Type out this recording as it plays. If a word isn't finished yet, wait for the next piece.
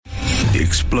The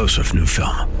explosive new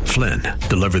film, Flynn,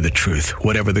 deliver the truth,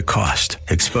 whatever the cost,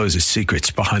 exposes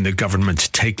secrets behind the government's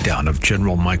takedown of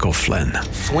General Michael Flynn.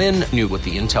 Flynn knew what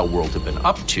the intel world had been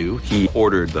up to. He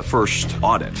ordered the first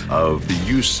audit of the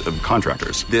use of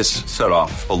contractors. This set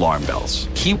off alarm bells.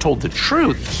 He told the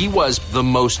truth. He was the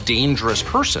most dangerous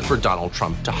person for Donald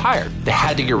Trump to hire. They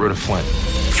had to get rid of Flynn.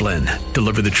 Flynn,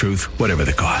 deliver the truth, whatever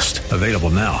the cost. Available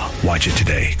now. Watch it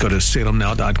today. Go to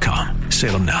salemnow.com.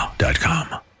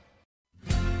 salemnow.com.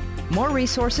 More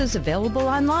resources available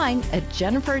online at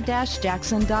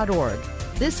jennifer-jackson.org.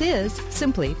 This is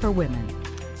Simply for Women.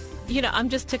 You know, I'm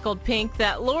just tickled pink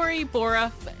that Lori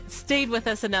Boruff stayed with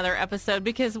us another episode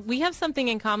because we have something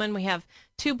in common. We have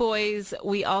two boys.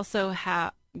 We also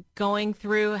have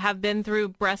been through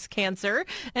breast cancer.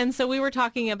 And so we were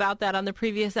talking about that on the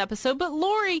previous episode. But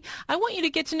Lori, I want you to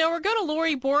get to know her. Go to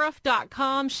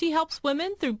loriboruff.com. She helps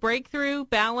women through breakthrough,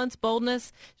 balance,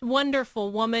 boldness.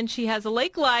 Wonderful woman. She has a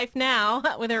lake life now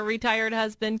with her retired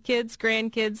husband, kids,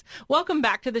 grandkids. Welcome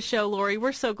back to the show, Lori.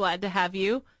 We're so glad to have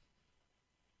you.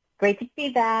 Great to be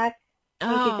back.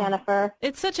 Thank you, Jennifer.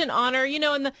 It's such an honor. You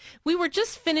know, we were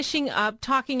just finishing up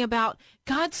talking about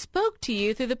God spoke to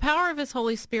you through the power of his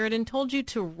Holy Spirit and told you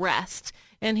to rest.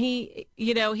 And he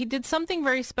did something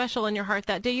very special in your heart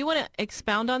that day. You want to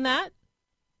expound on that?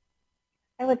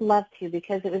 I would love to,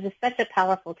 because it was just such a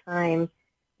powerful time,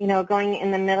 you know, going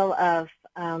in the middle of,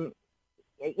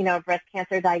 breast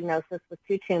cancer diagnosis with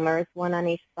two tumors, one on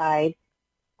each side,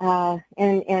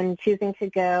 and choosing to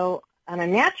go on a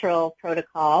natural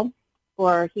protocol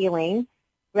for healing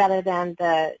rather than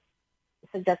the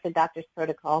suggested doctor's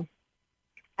protocol.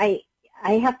 I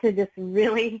have to just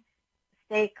really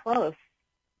stay close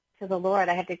to the Lord.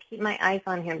 I have to keep my eyes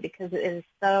on him because it is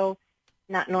so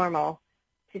not normal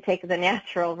to take the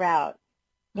natural route.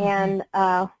 Mm-hmm.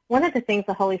 And one of the things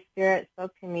the Holy Spirit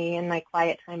spoke to me in my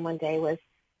quiet time one day was,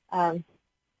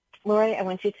 Lori, I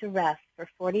want you to rest for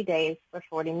 40 days for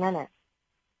 40 minutes.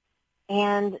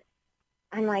 And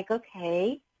I'm like,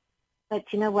 okay.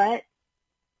 But you know what?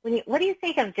 What do you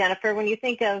think of, Jennifer, when you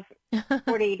think of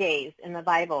 40 days in the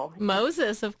Bible?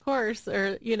 Moses, of course,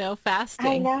 or, fasting.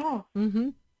 I know. Mm-hmm.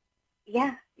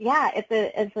 Yeah.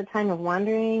 It's a time of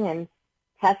wandering and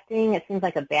testing. It seems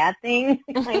like a bad thing,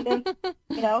 kind of,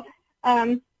 So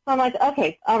I'm like,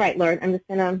 okay, all right, Lord, I'm just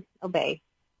going to obey.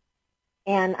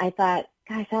 And I thought,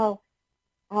 gosh, I'll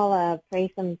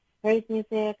play some praise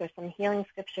music or some healing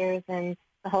scriptures, and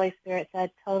the Holy Spirit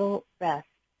said, total rest.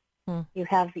 You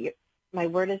have my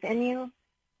word is in you.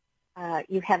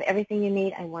 You have everything you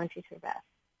need. I want you to rest.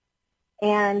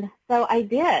 And so I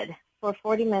did for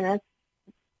 40 minutes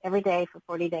every day for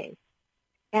 40 days.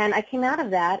 And I came out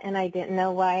of that, and I didn't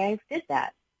know why I did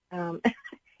that. I'm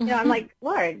like,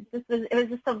 Lord, it was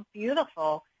just so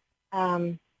beautiful.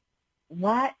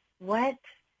 What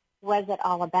was it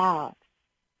all about?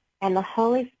 And the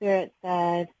Holy Spirit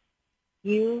said,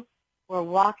 you were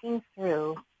walking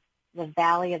through the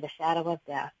valley of the shadow of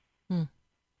death.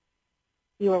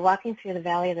 You were walking through the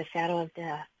valley of the shadow of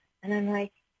death. And I'm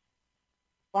like,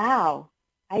 wow,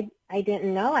 I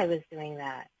didn't know I was doing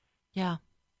that. Yeah.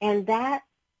 And that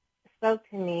spoke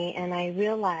to me, and I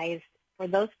realized for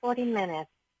those 40 minutes,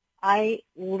 I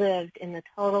lived in the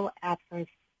total absence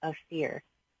of fear,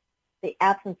 the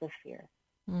absence of fear.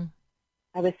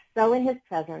 I was so in his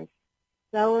presence,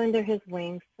 so under his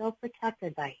wings, so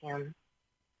protected by him,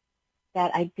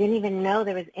 that I didn't even know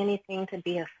there was anything to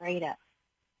be afraid of.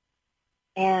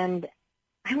 And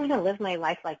I want to live my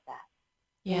life like that,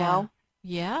 yeah. you know?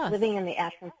 Yeah. Living in the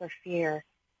absence of fear.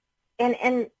 And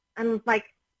I'm like,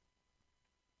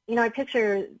 I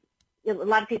picture a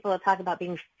lot of people talk about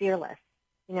being fearless,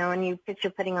 and you picture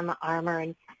putting on the armor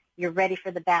and you're ready for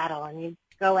the battle and you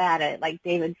go at it like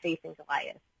David facing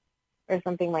Goliath or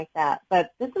something like that.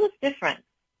 But this was different.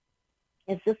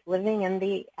 It's just living in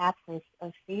the absence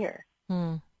of fear.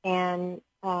 And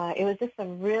it was just a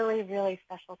really, really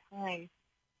special time.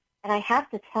 And I have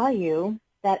to tell you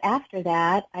that after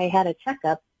that, I had a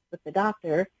checkup with the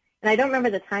doctor. And I don't remember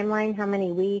the timeline, how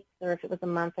many weeks or if it was a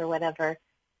month or whatever.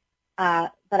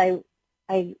 But I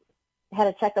had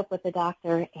a checkup with the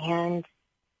doctor, and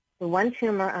the one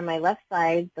tumor on my left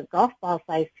side, the golf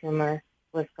ball-sized tumor,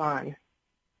 was gone.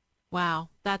 Wow,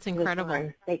 that's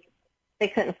incredible. They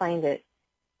couldn't find it.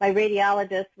 My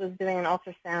radiologist was doing an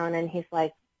ultrasound, and he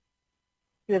was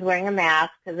wearing a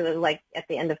mask because it was like at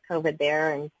the end of COVID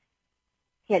there, and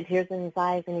he had tears in his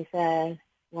eyes, and he said,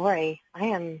 Lori,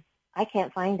 I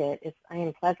can't find it. I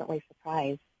am pleasantly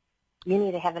surprised. You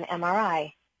need to have an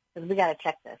MRI because we got to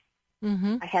check this.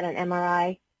 Mm-hmm. I had an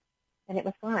MRI, and it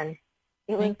was gone.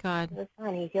 Thank God. It was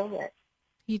gone. He healed it.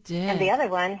 He did. And the other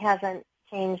one hasn't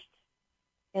changed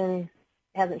and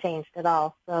it hasn't changed at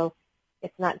all. So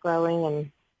it's not growing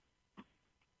and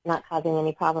not causing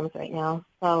any problems right now.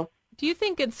 So do you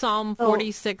think in Psalm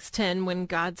 46:10, when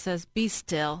God says, be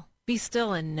still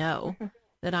and know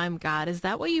that I'm God, is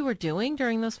that what you were doing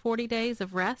during those 40 days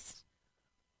of rest?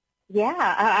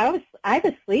 Yeah, I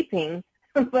was sleeping,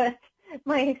 but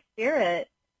my spirit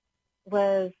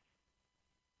was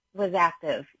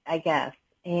active, I guess,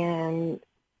 and,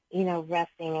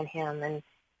 resting in him. And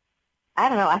I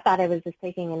don't know, I thought I was just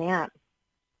taking a nap,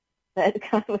 but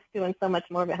God was doing so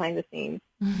much more behind the scenes.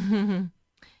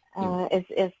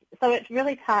 So it's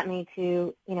really taught me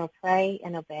to, pray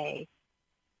and obey.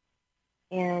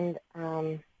 And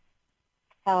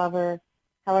however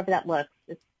that looks,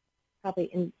 it's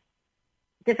probably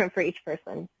different for each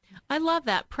person. I love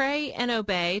that. Pray and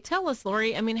obey. Tell us,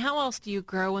 Lori, how else do you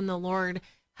grow in the Lord?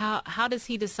 How does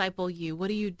he disciple you? What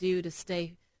do you do to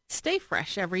stay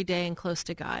fresh every day and close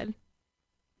to God?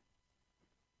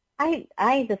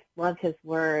 I just love his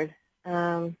word.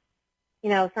 Some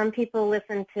people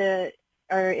listen to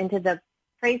or into the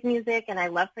praise music, and I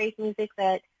love praise music,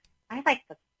 but I like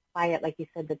the quiet, like you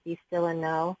said, the be still and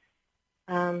know.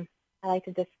 I like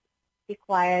to just be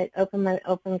quiet,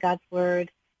 open God's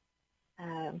word.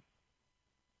 Do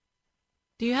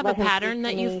you have a pattern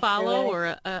that you follow,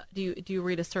 or do you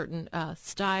read a certain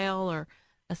style or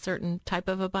a certain type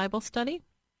of a Bible study?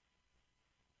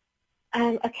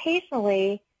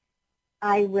 Occasionally,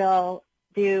 I will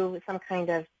do some kind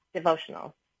of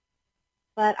devotional.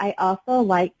 But I also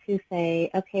like to say,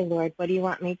 okay, Lord, what do you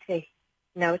want me to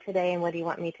know today, and what do you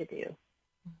want me to do?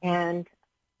 And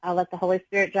I'll let the Holy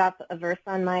Spirit drop a verse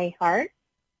on my heart.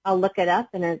 I'll look it up,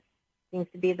 and it seems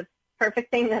to be the perfect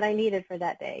thing that I needed for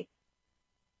that day.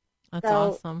 That's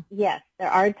awesome. Yes, there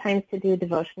are times to do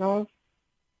devotionals,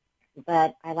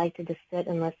 but I like to just sit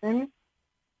and listen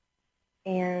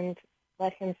and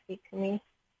let him speak to me.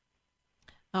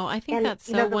 Oh, I think that's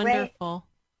so wonderful.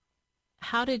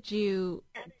 How did you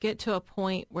get to a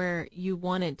point where you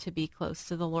wanted to be close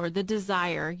to the Lord? The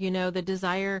desire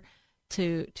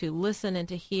to listen and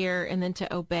to hear and then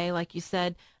to obey, like you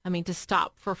said, to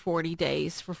stop for 40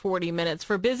 days, for 40 minutes.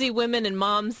 For busy women and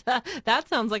moms, that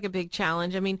sounds like a big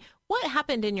challenge. What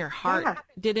happened in your heart? Yeah.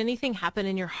 Did anything happen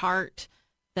in your heart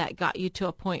that got you to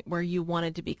a point where you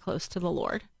wanted to be close to the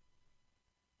Lord?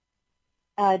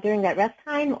 During that rest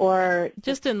time, or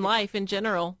just in life in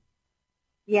general?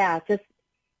 Yeah, just,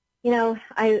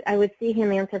 I would see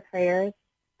him answer prayers.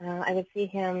 I would see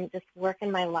him just work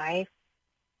in my life,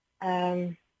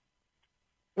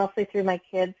 mostly through my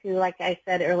kids who, like I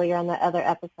said earlier on the other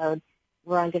episode,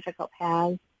 were on difficult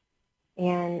paths.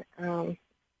 And, I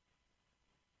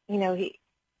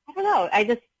don't know, I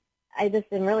just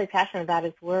am really passionate about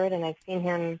his word, and I've seen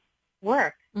him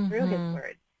work through his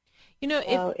word.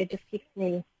 So it just keeps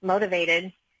me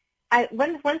motivated.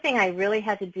 One thing I really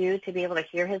had to do to be able to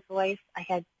hear his voice, I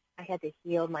had to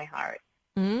heal my heart.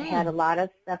 I had a lot of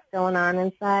stuff going on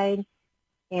inside,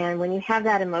 and when you have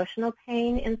that emotional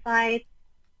pain inside,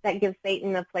 that gives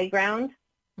Satan a playground,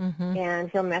 and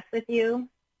he'll mess with you.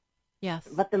 Yes.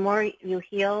 But the more you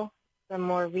heal, the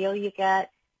more real you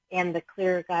get, and the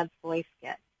clearer God's voice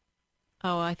gets.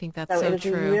 Oh, I think that's so true. So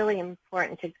it was really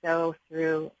important to go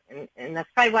through, and that's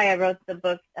probably why I wrote the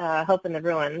book, Hope in the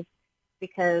Ruins,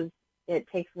 because it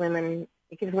gives women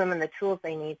the tools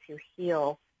they need to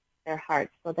heal their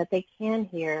hearts so that they can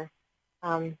hear.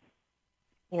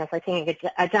 It's like taking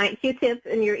a giant Q-tip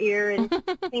in your ear and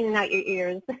cleaning out your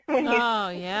ears. When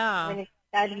God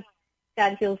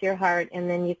heals your heart, and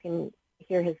then you can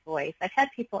hear his voice. I've had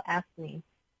people ask me,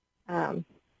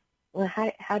 well,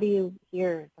 how do you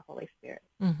hear the Holy Spirit?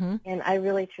 And I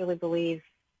really, truly believe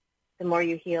the more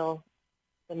you heal,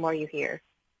 the more you hear.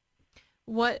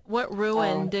 What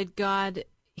ruin did God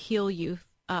heal you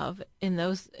of in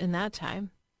that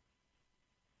time?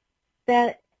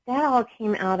 That all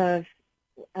came out of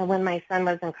when my son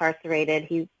was incarcerated.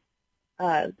 He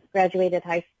graduated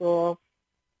high school,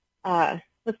 was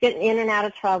getting in and out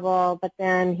of trouble, but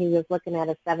then he was looking at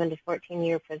a 7 to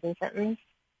 14-year prison sentence.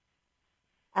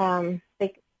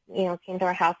 They, came to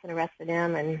our house and arrested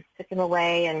him and took him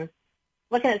away, and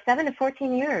looking at 7 to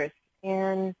 14 years.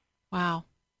 And wow.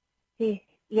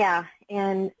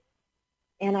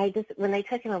 And I just, when they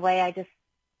took him away,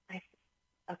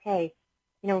 okay,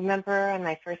 remember on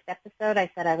my first episode,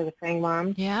 I said I was a praying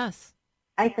mom? Yes.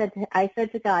 I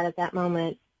said to God at that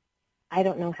moment, I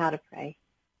don't know how to pray.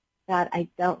 God, I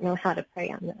don't know how to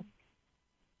pray on this.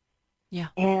 Yeah.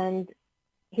 And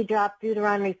he dropped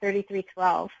Deuteronomy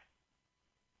 33:12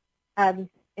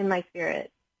 in my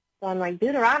spirit. So I'm like,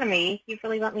 Deuteronomy? You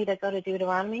really want me to go to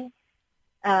Deuteronomy?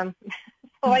 So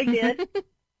I did.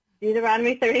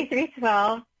 Deuteronomy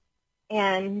 33:12,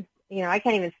 and, I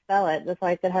can't even spell it. That's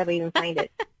why I could hardly even find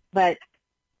it. But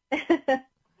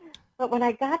but when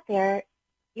I got there,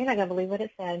 you're not going to believe what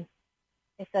it said.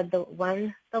 It said, the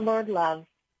one the Lord loves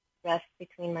rests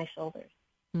between my shoulders.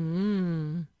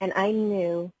 And I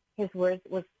knew his word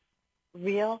was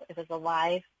real. It was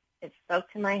alive. It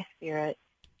spoke to my spirit.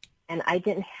 And I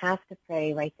didn't have to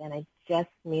pray right then. I just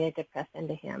needed to press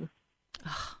into him.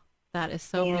 Oh, that is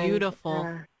so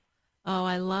beautiful.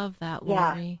 I love that,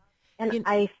 Lori. Yeah. And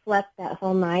I slept that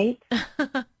whole night.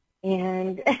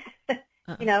 And,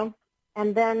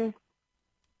 and then,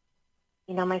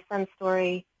 my son's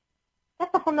story, that's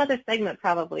a whole nother segment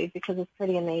probably, because it's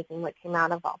pretty amazing what came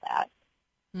out of all that.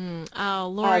 Oh,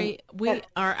 Lori, we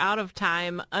are out of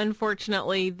time.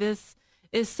 Unfortunately, this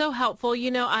is so helpful.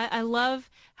 I love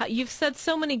how you've said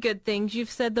so many good things.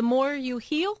 You've said the more you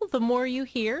heal, the more you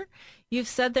hear. You've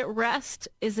said that rest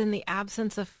is in the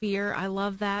absence of fear. I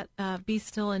love that. Be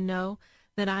still and know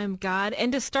that I'm God.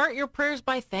 And to start your prayers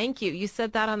by thank you. You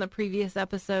said that on the previous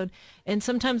episode. And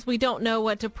sometimes we don't know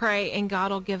what to pray, and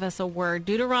God will give us a word.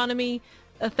 Deuteronomy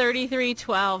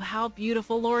 33:12. How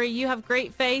beautiful, Lori. You have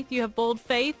great faith. You have bold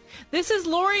faith. This is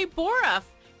Lori Boruff.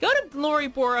 Go to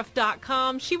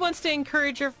LoriBoruff.com. She wants to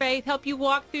encourage your faith, help you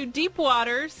walk through deep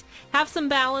waters, have some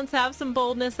balance, have some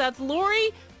boldness. That's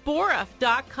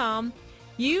LoriBoruff.com.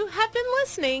 You have been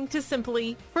listening to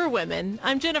Simply for Women.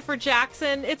 I'm Jennifer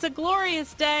Jackson. It's a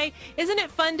glorious day. Isn't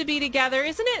it fun to be together?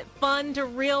 Isn't it fun to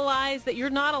realize that you're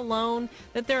not alone,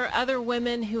 that there are other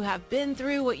women who have been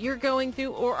through what you're going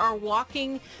through or are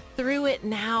walking through it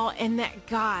now, and that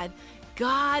God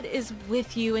is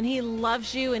with you, and he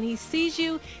loves you, and he sees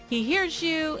you, he hears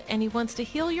you, and he wants to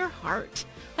heal your heart.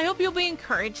 I hope you'll be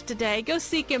encouraged today. Go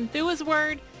seek him through his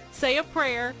word. Say a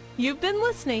prayer. You've been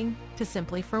listening to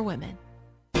Simply for Women.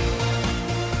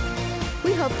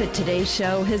 We hope that today's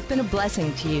show has been a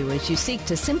blessing to you as you seek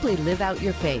to simply live out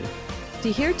your faith.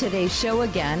 To hear today's show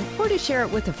again or to share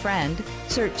it with a friend,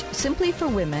 search Simply for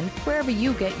Women wherever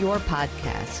you get your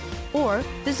podcasts. Or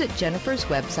visit Jennifer's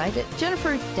website at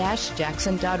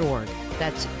jennifer-jackson.org.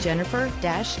 That's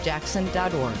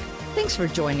jennifer-jackson.org. Thanks for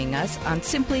joining us on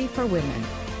Simply for Women.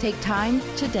 Take time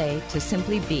today to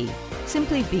simply be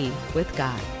with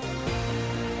God.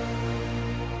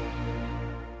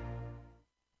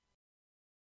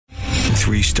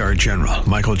 Three-star General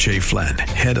Michael J. Flynn,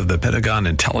 head of the Pentagon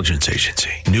Intelligence Agency,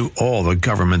 knew all the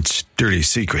government's dirty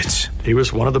secrets. He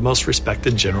was one of the most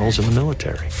respected generals in the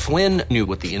military. Flynn knew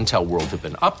what the intel world had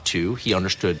been up to. He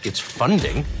understood its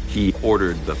funding. He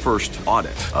ordered the first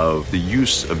audit of the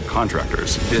use of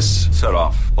contractors. This set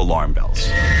off alarm bells.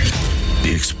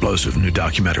 The explosive new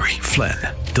documentary, Flynn,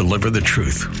 Deliver the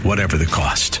Truth, Whatever the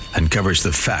Cost, uncovers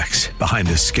the facts behind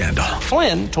the scandal.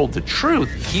 Flynn told the truth.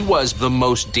 He was the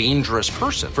most dangerous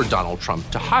person for Donald Trump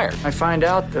to hire. I find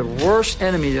out the worst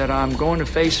enemy that I'm going to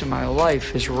face in my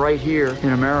life is right here in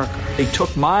America. They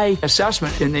took my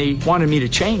assessment and they wanted me to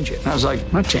change it. And I was like,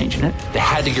 I'm not changing it. They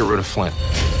had to get rid of Flynn.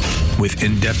 With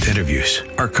in-depth interviews,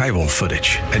 archival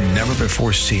footage, and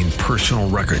never-before-seen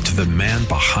personal records of the man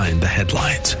behind the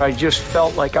headlines. I just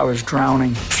felt like I was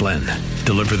drowning. Flynn,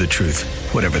 Deliver the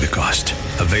Truth, Whatever the Cost.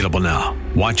 Available now.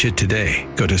 Watch it today.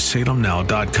 Go to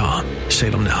salemnow.com.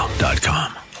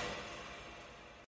 salemnow.com.